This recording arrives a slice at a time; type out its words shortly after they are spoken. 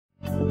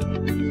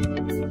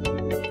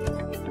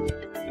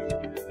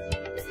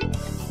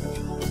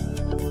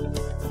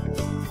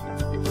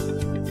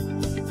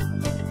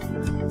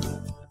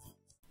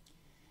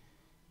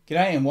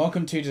G'day and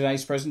welcome to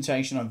today's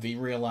presentation on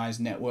vRealize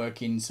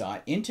Network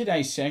Insight. In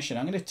today's session,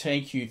 I'm going to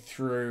take you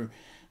through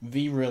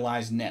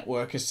vRealize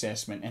Network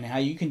Assessment and how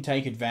you can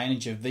take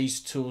advantage of these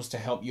tools to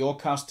help your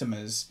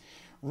customers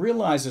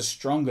realize a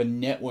stronger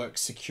network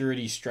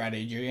security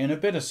strategy and a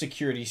better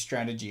security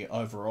strategy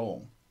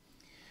overall.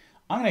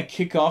 I'm going to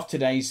kick off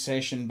today's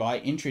session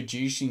by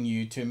introducing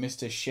you to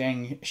Mr.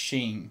 Sheng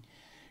Sheen.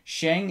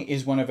 Sheng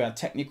is one of our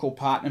technical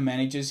partner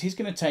managers. He's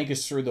going to take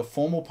us through the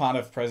formal part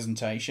of the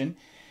presentation.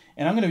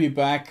 And I'm going to be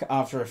back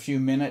after a few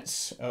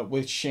minutes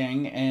with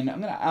Sheng, and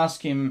I'm going to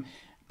ask him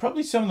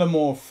probably some of the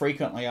more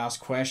frequently asked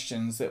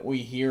questions that we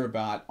hear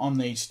about on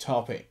these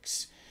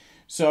topics.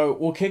 So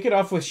we'll kick it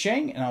off with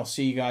Sheng, and I'll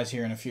see you guys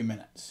here in a few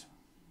minutes.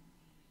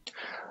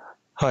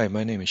 Hi,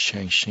 my name is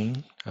Sheng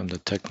Sheen. I'm the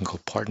Technical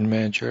Partner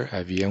Manager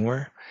at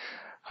VMware.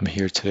 I'm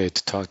here today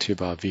to talk to you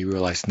about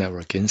vRealize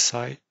Network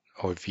Insight,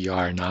 or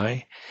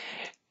vRNI,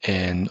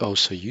 and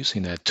also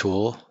using that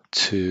tool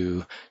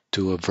to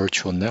do a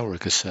virtual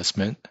network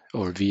assessment,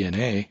 or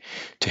VNA,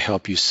 to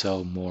help you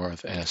sell more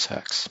of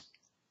NSX.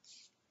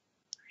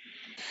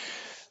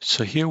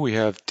 So here we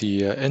have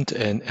the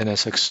end-to-end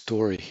NSX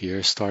story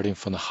here, starting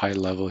from the high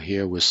level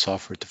here with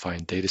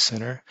software-defined data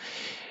center.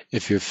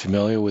 If you're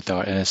familiar with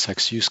our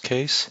NSX use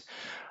case,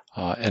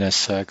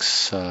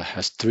 NSX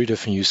has three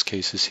different use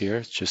cases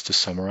here. Just to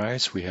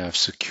summarize, we have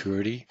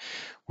security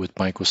with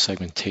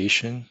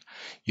microsegmentation,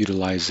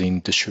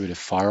 utilizing distributed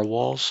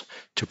firewalls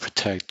to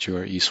protect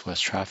your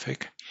east-west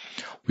traffic.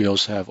 We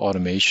also have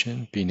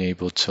automation, being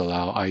able to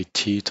allow IT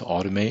to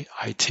automate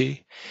IT,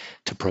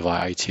 to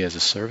provide IT as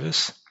a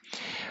service.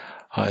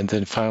 And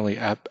then finally,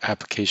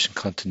 application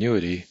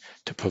continuity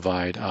to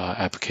provide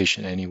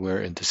application anywhere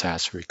and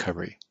disaster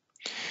recovery.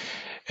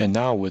 And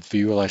now with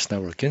vRealize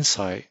Network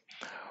Insight,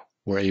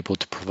 we're able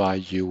to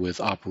provide you with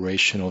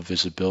operational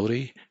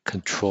visibility,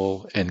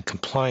 control, and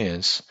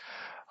compliance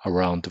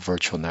around the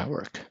virtual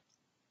network.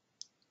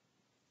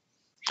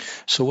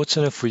 So what's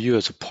in it for you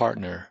as a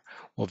partner?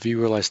 Well,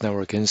 vRealize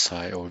Network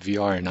Insight, or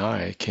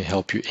vRNI, can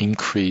help you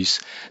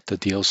increase the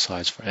deal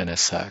size for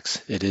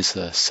NSX. It is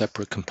a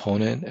separate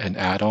component and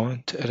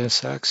add-on to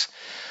NSX,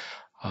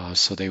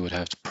 so they would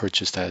have to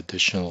purchase that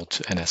additional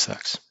to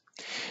NSX.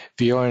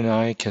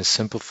 vRNI can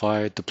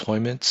simplify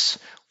deployments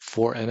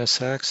for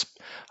NSX.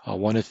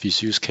 One of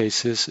these use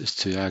cases is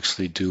to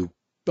actually do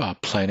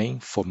planning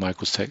for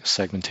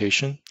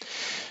microsegmentation.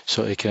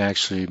 So it can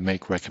actually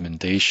make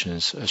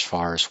recommendations as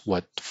far as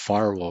what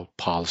firewall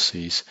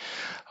policies,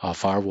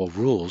 firewall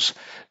rules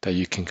that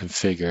you can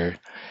configure.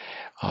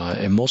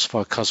 And most of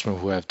our customers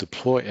who have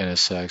deployed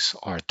NSX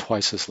are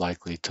twice as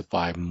likely to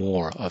buy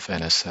more of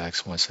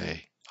NSX once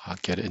they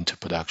get it into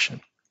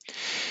production.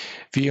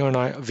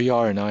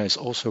 vRNI is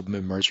also an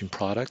emerging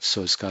product,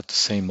 so it's got the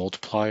same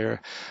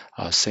multiplier,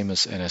 same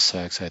as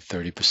NSX at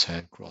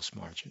 30% gross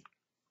margin.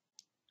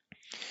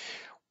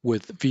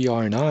 With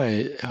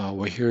vRNI,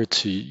 we're here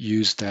to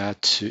use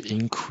that to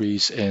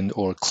increase and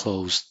or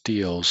close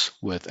deals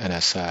with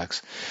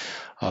NSX.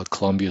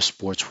 Columbia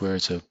Sportswear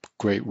is a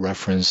great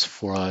reference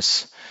for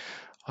us.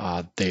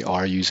 They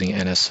are using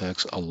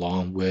NSX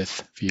along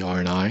with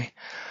vRNI.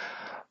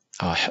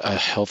 A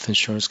health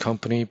insurance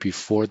company,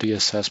 before the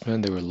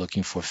assessment, they were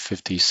looking for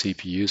 50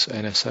 CPUs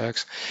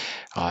NSX.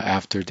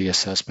 After the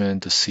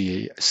assessment,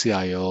 the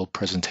CIO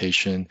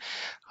presentation,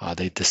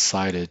 they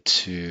decided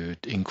to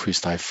increase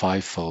that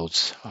fivefold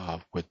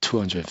with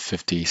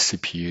 250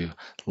 CPU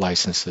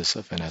licenses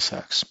of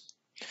NSX.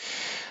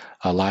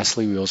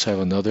 Lastly, we also have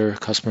another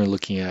customer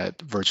looking at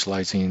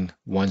virtualizing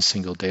one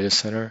single data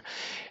center.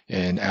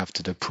 And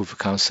after the proof of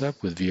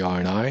concept with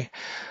vRNI,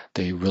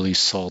 they really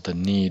saw the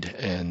need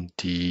and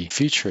the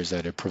features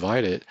that it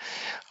provided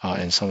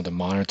and some of the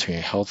monitoring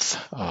and health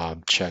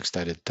checks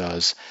that it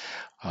does.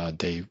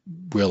 They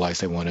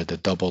realized they wanted to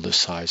double the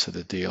size of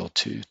the deal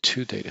to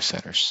 2 data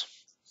centers.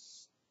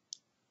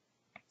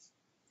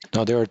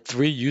 Now, there are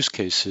 3 use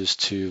cases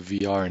to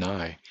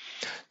vRNI.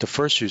 The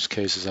first use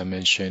case, as I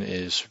mentioned,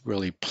 is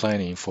really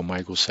planning for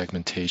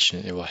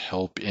microsegmentation. It will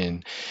help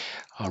in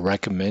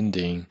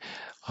recommending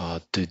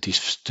the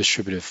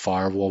distributed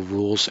firewall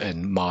rules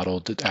and model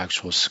the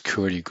actual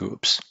security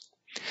groups.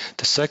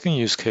 The second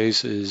use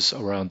case is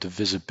around the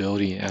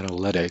visibility and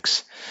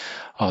analytics.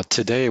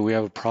 Today, we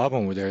have a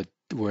problem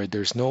where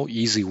there's no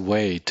easy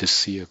way to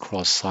see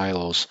across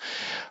silos,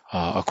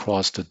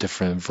 across the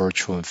different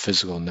virtual and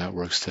physical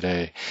networks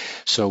today.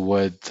 So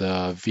what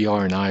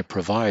vRNI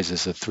provides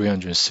is a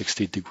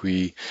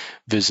 360-degree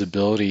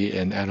visibility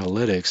and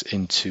analytics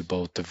into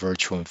both the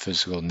virtual and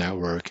physical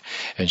network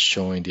and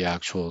showing the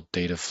actual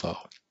data flow.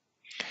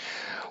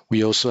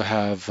 We also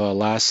have,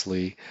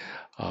 lastly,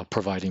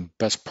 providing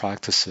best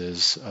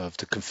practices of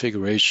the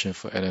configuration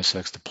for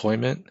NSX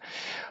deployment.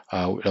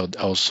 We'll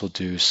also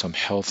do some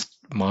health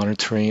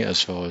monitoring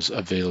as well as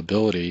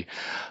availability,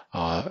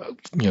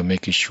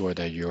 making sure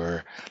that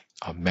you're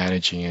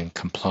managing and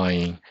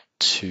complying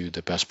to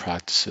the best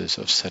practices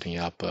of setting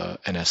up a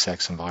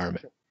NSX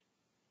environment.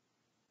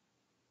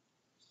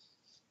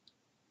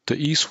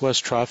 The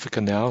east-west traffic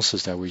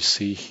analysis that we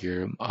see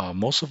here,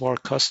 most of our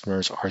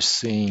customers are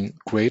seeing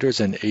greater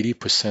than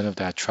 80% of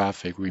that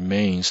traffic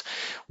remains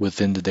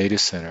within the data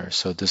center.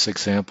 So this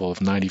example of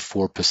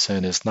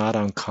 94% is not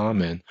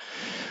uncommon.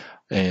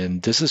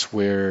 And this is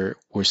where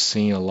we're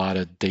seeing a lot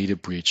of data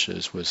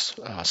breaches with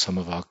some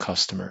of our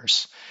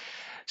customers.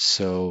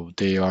 So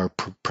they are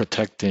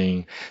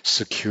protecting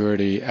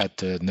security at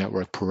the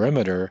network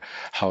perimeter.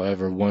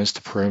 However, once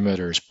the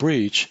perimeter is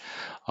breached,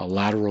 a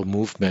lateral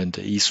movement,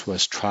 the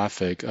east-west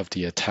traffic of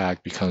the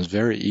attack becomes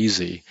very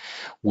easy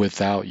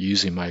without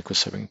using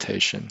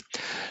microsegmentation.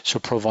 So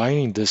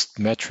providing this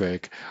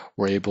metric,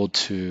 we're able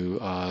to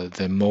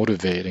then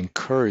motivate,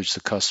 encourage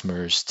the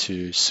customers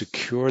to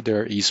secure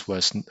their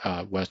east-west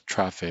west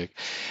traffic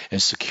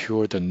and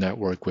secure the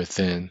network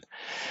within.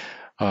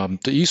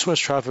 The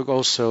east-west traffic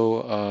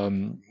also,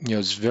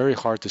 it's very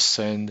hard to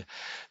send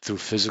through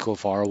physical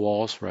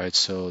firewalls, right?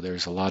 So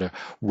there's a lot of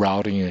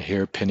routing and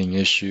hairpinning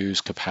issues,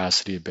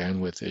 capacity,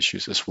 bandwidth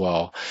issues as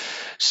well.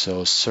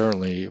 So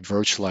certainly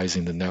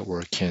virtualizing the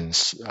network can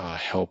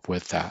help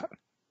with that.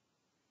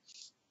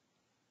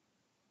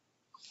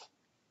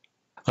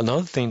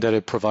 Another thing that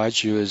it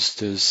provides you is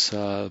this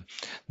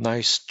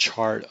nice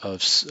chart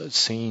of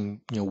seeing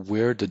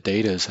where the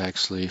data is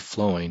actually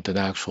flowing, the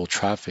actual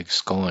traffic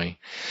is going.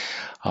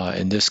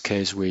 In this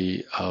case,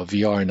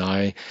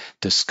 vRNI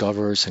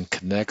discovers and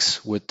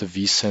connects with the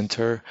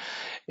vCenter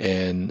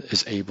and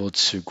is able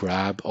to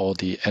grab all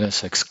the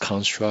NSX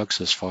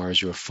constructs as far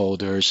as your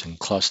folders and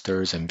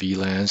clusters and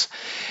VLANs,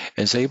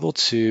 and is able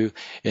to,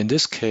 in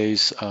this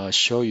case,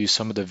 show you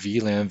some of the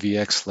VLAN,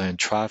 VXLAN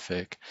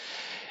traffic.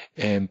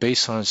 And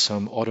based on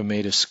some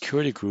automated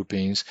security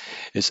groupings,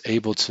 is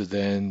able to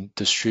then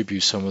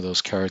distribute some of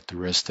those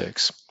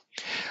characteristics.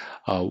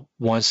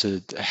 Once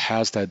it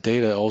has that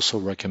data, it also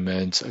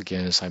recommends,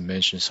 again, as I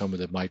mentioned, some of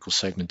the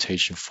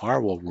microsegmentation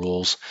firewall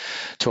rules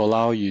to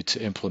allow you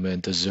to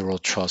implement the zero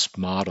trust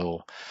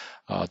model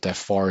that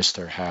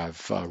Forrester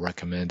have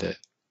recommended.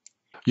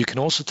 You can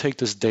also take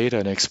this data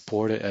and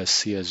export it as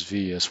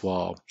CSV as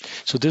well.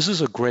 So this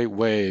is a great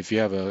way if you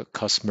have a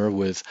customer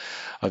with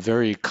a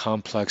very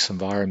complex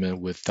environment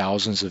with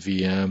thousands of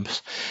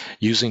VMs.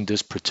 Using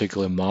this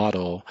particular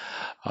model,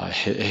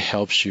 it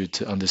helps you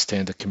to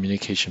understand the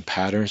communication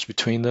patterns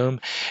between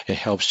them. It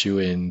helps you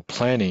in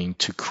planning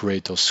to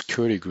create those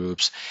security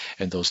groups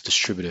and those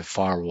distributed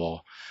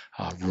firewall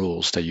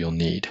rules that you'll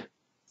need.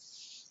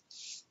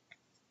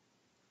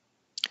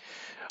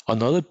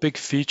 Another big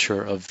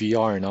feature of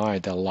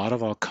vRNI that a lot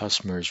of our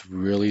customers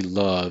really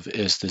love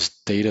is this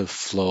data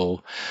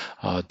flow,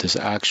 this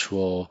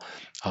actual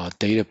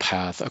data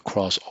path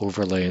across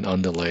overlay and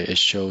underlay. It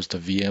shows the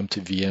VM to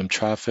VM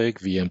traffic,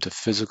 VM to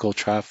physical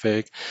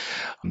traffic.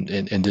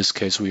 In this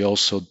case, we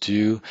also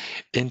do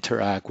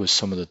interact with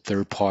some of the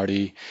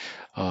third-party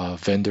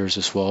vendors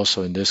as well.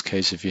 So in this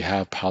case, if you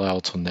have Palo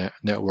Alto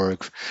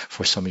network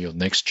for some of your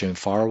next-gen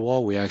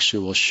firewall, we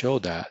actually will show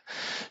that.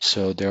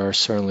 So there are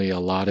certainly a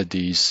lot of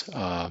these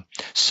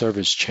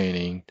service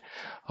chaining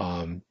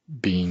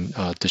being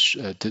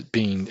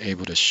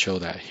able to show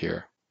that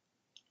here.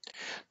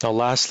 Now,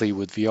 lastly,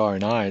 with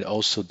vRNI, it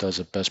also does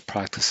a best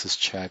practices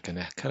check and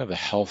a kind of a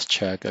health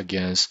check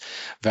against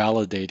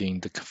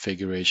validating the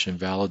configuration,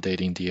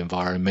 validating the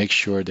environment, make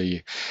sure that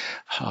you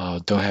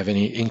don't have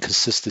any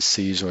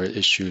inconsistencies or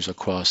issues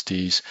across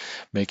these,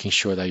 making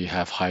sure that you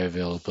have high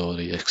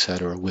availability,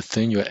 etc.,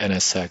 within your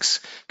NSX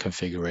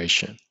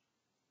configuration.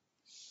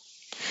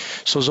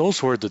 So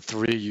those were the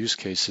three use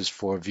cases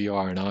for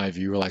vRNI,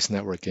 vRealize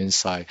Network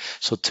Insight.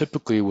 So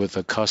typically with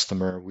a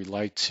customer, we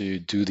like to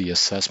do the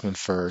assessment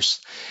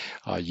first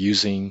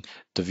using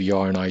the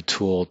vRNI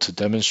tool to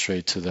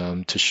demonstrate to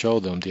them, to show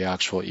them the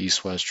actual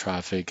east-west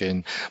traffic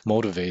and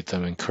motivate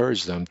them,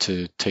 encourage them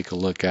to take a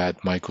look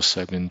at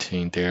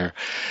microsegmenting their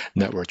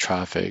network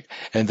traffic.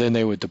 And then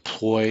they would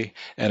deploy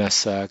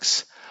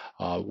NSX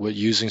with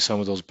using some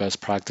of those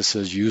best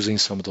practices, using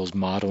some of those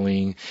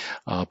modeling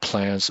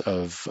plans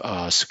of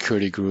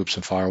security groups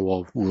and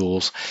firewall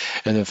rules,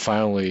 and then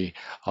finally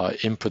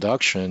in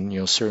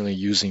production, certainly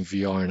using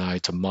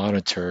vRNI to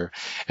monitor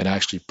and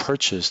actually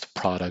purchase the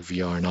product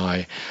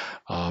vRNI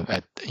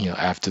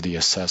after the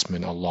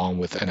assessment along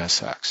with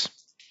NSX.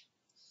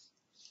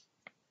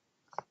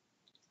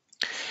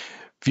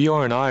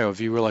 vRNI or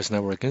vRealize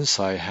Network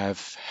Insight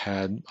have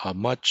had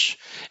much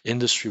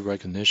industry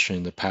recognition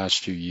in the past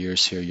few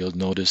years here. You'll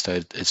notice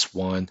that it's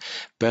won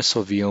Best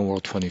of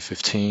VMworld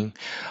 2015.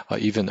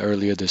 Even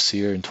earlier this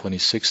year in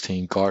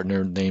 2016,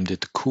 Gartner named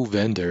it the cool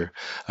vendor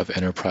of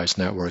enterprise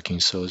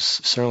networking. So it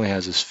certainly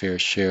has its fair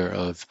share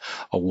of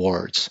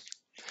awards.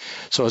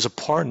 So as a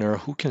partner,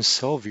 who can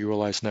sell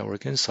vRealize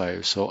Network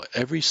Insight? So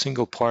every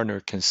single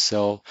partner can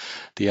sell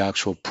the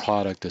actual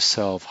product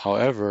itself.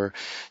 However,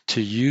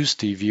 to use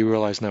the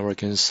vRealize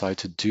Network Insight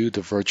to do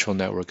the virtual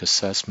network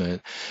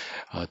assessment,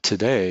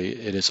 today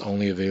it is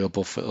only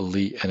available for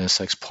elite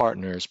NSX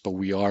partners, but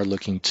we are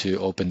looking to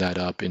open that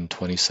up in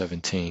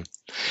 2017.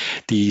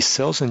 The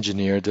sales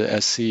engineer, the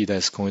SE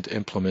that's going to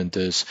implement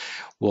this,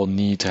 will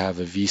need to have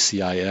a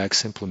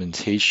VCIX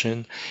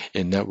implementation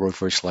in network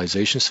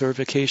virtualization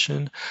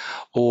certification,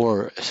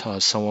 or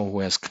someone who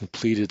has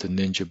completed the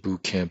Ninja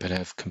Bootcamp and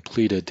have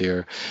completed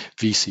their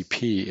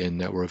VCP in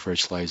network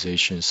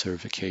virtualization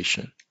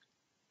certification.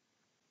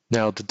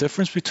 Now, the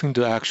difference between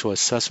the actual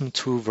assessment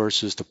tool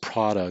versus the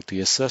product, the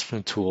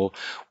assessment tool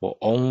will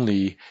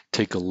only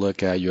take a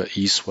look at your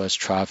east-west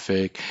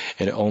traffic,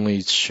 and it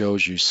only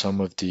shows you some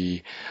of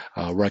the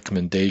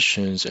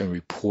recommendations and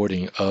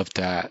reporting of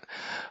that,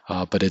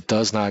 but it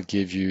does not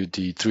give you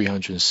the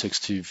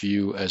 360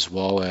 view as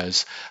well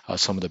as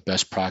some of the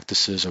best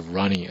practices of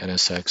running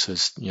NSX,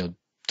 as the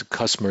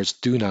customers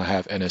do not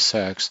have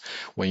NSX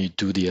when you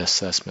do the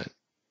assessment.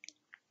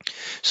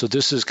 So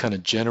this is kind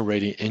of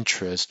generating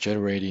interest,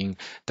 generating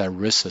that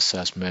risk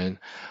assessment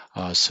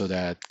so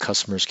that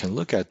customers can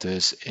look at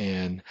this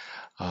and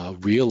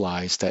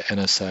realize that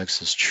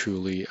NSX is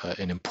truly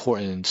an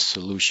important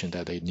solution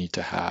that they need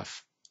to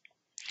have.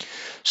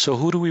 So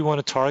who do we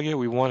want to target?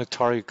 We want to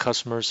target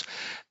customers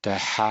that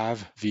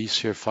have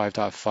vSphere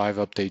 5.5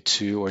 Update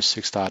 2 or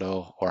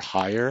 6.0 or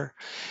higher,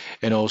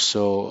 and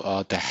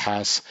also that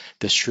has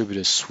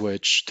distributed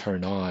switch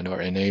turned on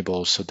or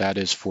enabled. So that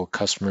is for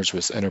customers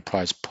with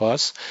Enterprise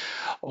Plus,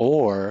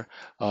 or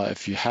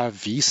if you have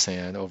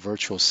vSAN or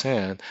virtual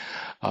SAN,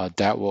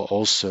 that will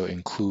also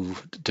include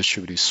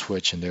distributed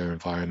switch in their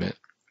environment.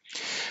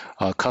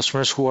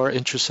 Customers who are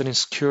interested in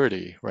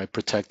security, right,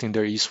 protecting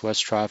their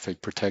east-west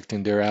traffic,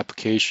 protecting their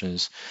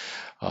applications,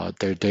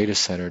 their data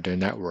center, their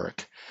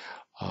network.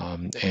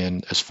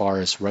 And as far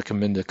as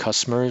recommended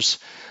customers,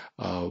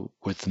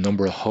 with the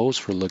number of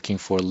hosts, we're looking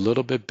for a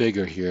little bit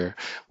bigger here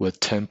with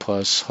 10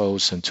 plus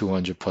hosts and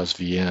 200 plus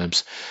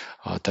VMs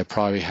that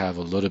probably have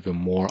a little bit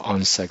more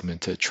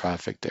unsegmented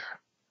traffic there.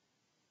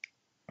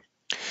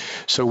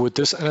 So with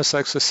this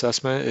NSX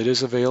assessment, it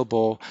is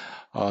available.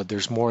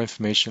 There's more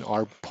information,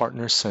 our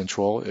Partner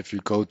Central. If you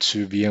go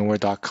to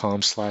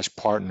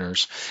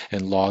vmware.com/partners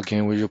and log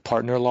in with your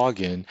partner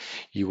login,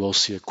 you will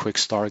see a quick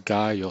start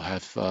guide. You'll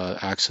have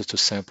access to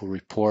sample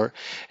report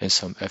and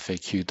some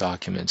FAQ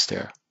documents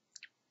there.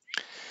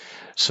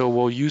 So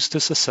we'll use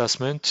this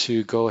assessment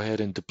to go ahead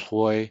and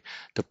deploy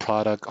the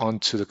product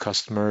onto the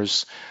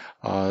customer's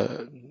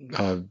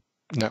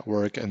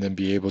network, and then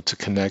be able to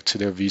connect to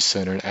their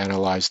vCenter and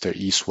analyze their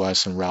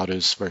east-west and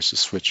routers versus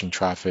switching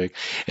traffic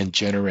and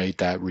generate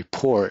that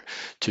report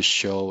to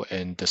show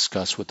and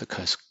discuss with the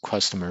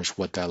customers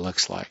what that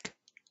looks like.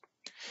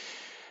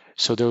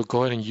 So they'll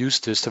go ahead and use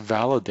this to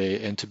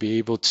validate and to be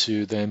able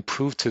to then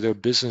prove to their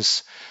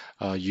business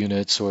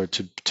units, or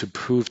to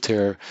prove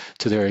to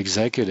their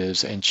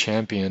executives and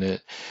champion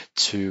it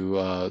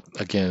to,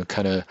 again,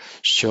 kind of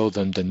show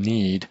them the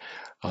need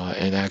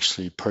and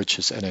actually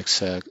purchase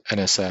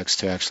NSX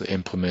to actually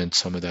implement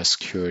some of that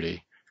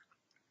security.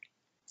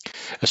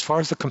 As far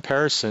as the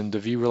comparison, the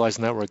vRealize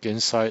Network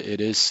Insight, it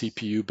is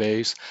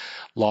CPU-based.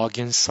 Log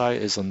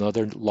Insight is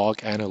another log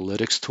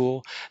analytics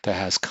tool that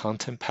has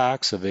content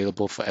packs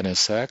available for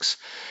NSX.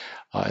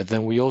 And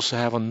then we also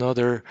have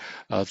another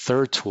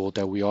third tool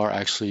that we are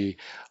actually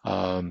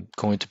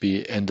going to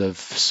be end of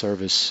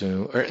service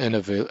soon, or end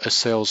of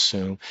sales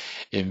soon,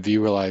 in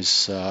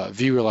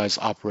vRealize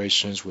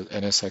Operations with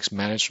NSX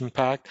Management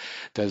Pack,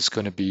 that is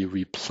going to be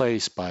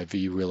replaced by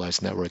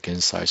vRealize Network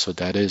Insight. So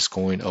that is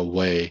going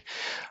away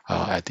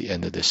at the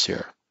end of this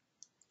year.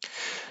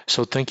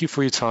 So thank you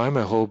for your time.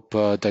 I hope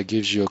that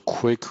gives you a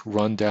quick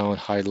rundown,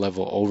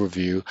 high-level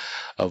overview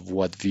of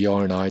what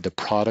vRNI, the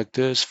product,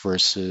 is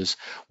versus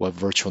what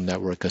virtual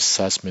network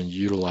assessment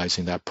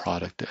utilizing that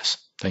product is.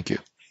 Thank you.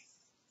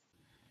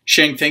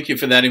 Sheng, thank you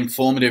for that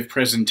informative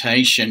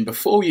presentation.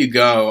 Before you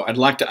go, I'd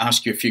like to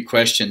ask you a few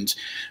questions.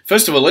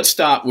 First of all, let's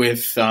start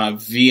with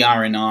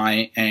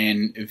vRNI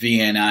and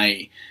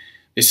VNA.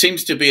 There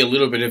seems to be a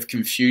little bit of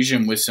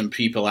confusion with some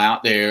people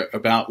out there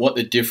about what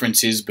the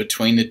difference is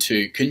between the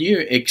two. Can you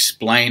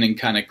explain and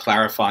kind of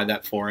clarify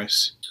that for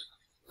us?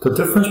 The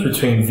difference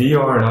between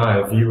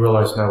vRNI,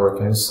 vRealize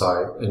Network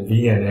Insight, and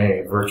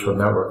VNA, Virtual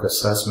Network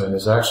Assessment,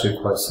 is actually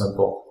quite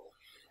simple.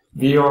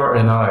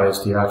 vRNI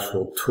is the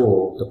actual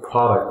tool, the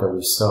product that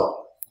we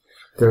sell.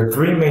 There are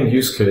three main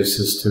use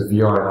cases to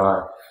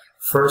vRNI.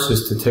 First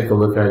is to take a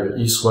look at your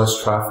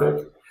east-west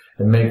traffic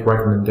and make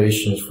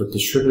recommendations for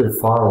distributed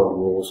firewall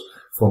rules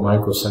for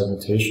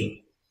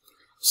microsegmentation.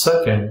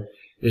 Second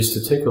is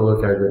to take a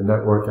look at your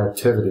network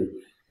activity.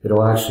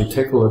 It'll actually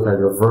take a look at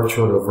your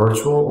virtual to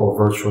virtual or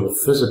virtual to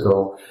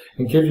physical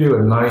and give you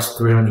a nice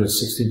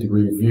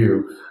 360-degree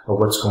view of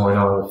what's going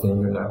on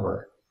within your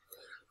network.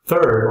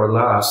 Third, or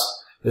last,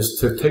 is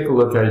to take a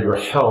look at your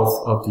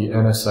health of the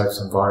NSX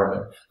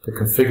environment, the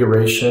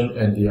configuration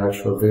and the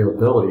actual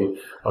availability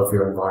of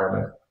your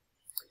environment.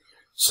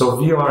 So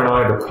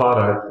vRNI, the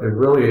product, it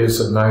really is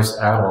a nice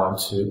add-on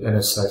to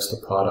NSX, the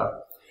product.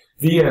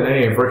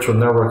 VNA, Virtual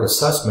Network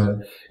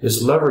Assessment,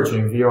 is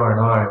leveraging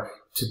vRNI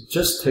to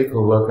just take a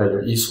look at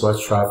your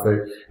east-west traffic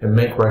and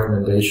make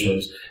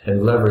recommendations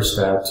and leverage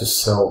that to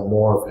sell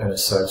more of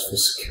NSX for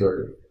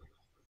security.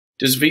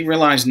 Does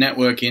vRealize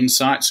Network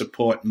Insight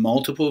support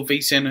multiple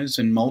vCenters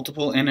and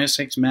multiple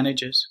NSX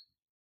managers?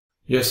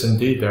 Yes,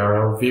 indeed,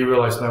 Daryl.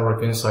 vRealize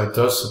Network Insight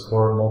does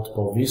support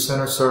multiple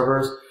vCenter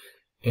servers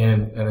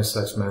and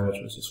NSX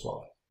managers as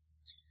well.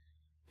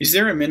 Is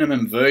there a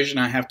minimum version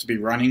I have to be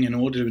running in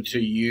order to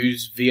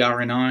use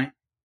vRNI?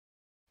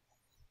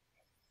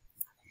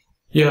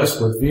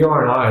 Yes, with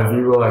vRNI,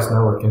 vRealize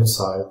Network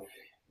Insight,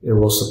 it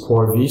will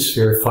support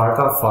vSphere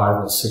 5.5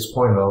 and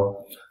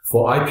 6.0.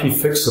 For IP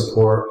fix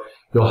support,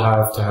 you'll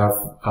have to have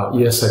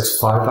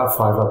ESX 5.5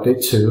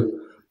 update 2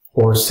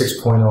 or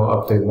 6.0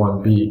 update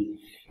 1B.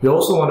 You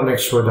also want to make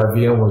sure that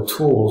VMware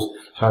tools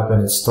have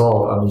been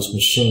installed on these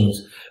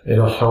machines.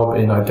 It'll help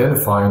in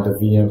identifying the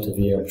VM to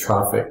VM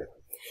traffic.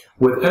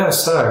 With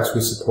NSX,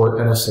 we support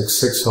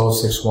NSX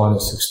 6.0, 6.1,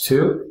 and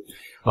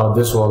 6.2.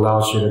 This will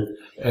allow you to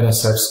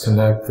NSX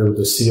connect through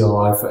the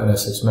CLI for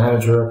NSX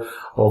Manager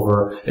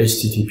over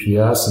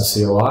HTTPS and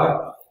CLI,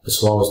 as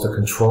well as the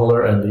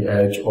controller and the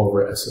edge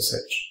over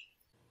SSH.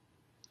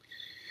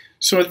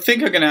 So I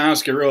think I'm going to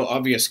ask a real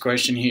obvious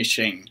question here,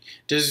 Sheng.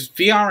 Does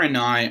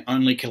vRNI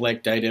only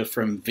collect data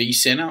from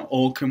vCenter,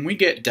 or can we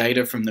get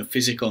data from the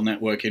physical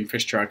network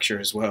infrastructure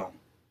as well?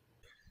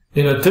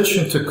 In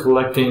addition to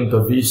collecting the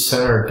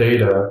vCenter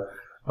data,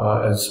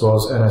 as well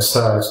as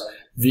NSX,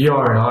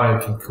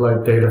 vRNI can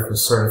collect data from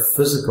certain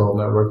physical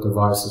network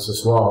devices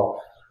as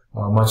well,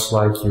 much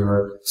like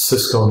your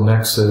Cisco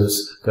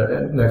Nexus,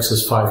 the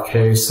Nexus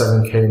 5K,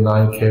 7K,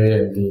 9K,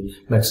 and the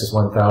Nexus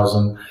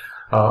 1000.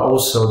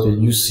 Also the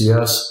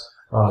UCS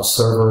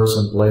servers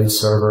and Blade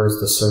servers,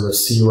 the server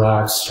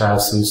C-Racks,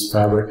 chassis,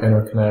 fabric,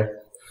 interconnect.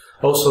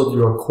 Also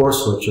your core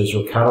switches,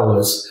 your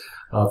Catalyst,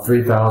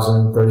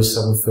 3000,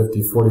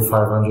 3750,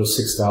 4500,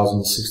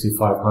 6000,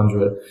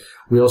 6500.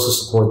 We also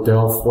support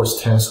Dell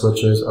Force 10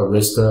 switches,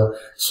 Arista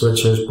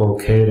switches,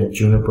 Brocade, and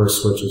Juniper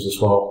switches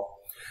as well.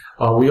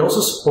 We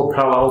also support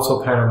Palo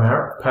Alto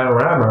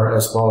Panorama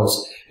as well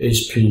as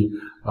HP,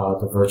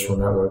 the virtual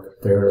network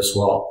there as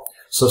well.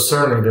 So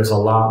certainly there's a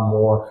lot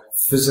more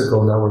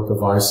physical network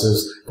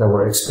devices that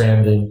we're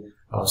expanding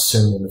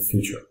soon in the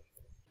future.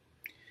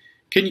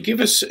 Can you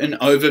give us an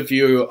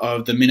overview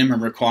of the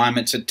minimum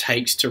requirements it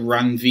takes to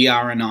run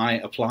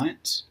vRNI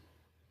appliance?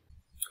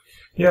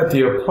 Yeah,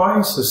 the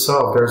appliance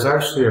itself, there's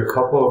actually a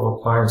couple of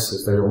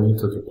appliances that you'll need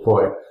to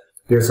deploy.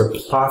 There's a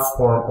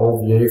platform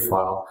OVA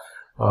file.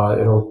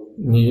 It'll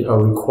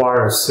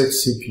require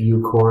 6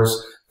 CPU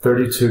cores,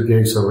 32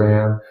 gigs of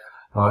RAM,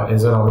 and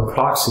then on the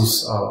proxy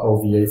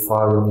OVA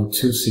file, you'll need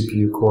 2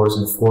 CPU cores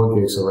and 4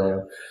 gigs of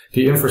RAM.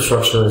 The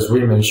infrastructure, as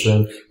we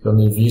mentioned, you'll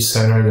need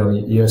vCenter, you'll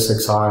need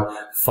ESXi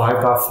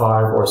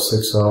 5.5 or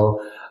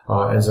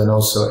 6.0, and then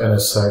also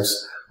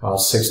NSX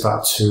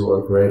 6.2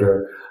 or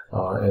greater,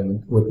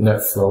 and with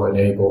NetFlow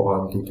enabled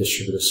on the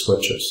distributed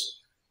switches.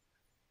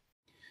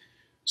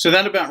 So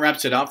that about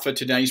wraps it up for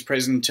today's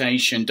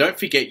presentation. Don't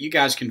forget, you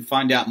guys can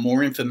find out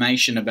more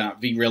information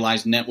about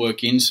vRealize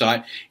Network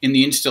Insight in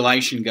the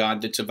installation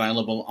guide that's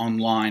available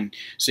online,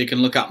 so you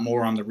can look up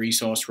more on the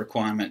resource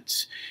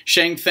requirements.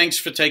 Sheng, thanks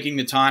for taking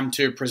the time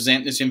to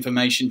present this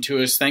information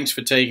to us. Thanks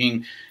for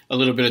taking a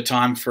little bit of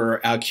time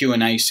for our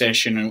Q&A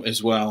session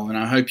as well, and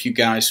I hope you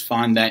guys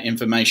find that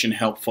information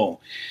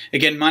helpful.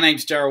 Again, my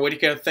name's Darryl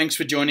Whitaker. Thanks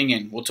for joining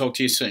in. We'll talk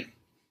to you soon.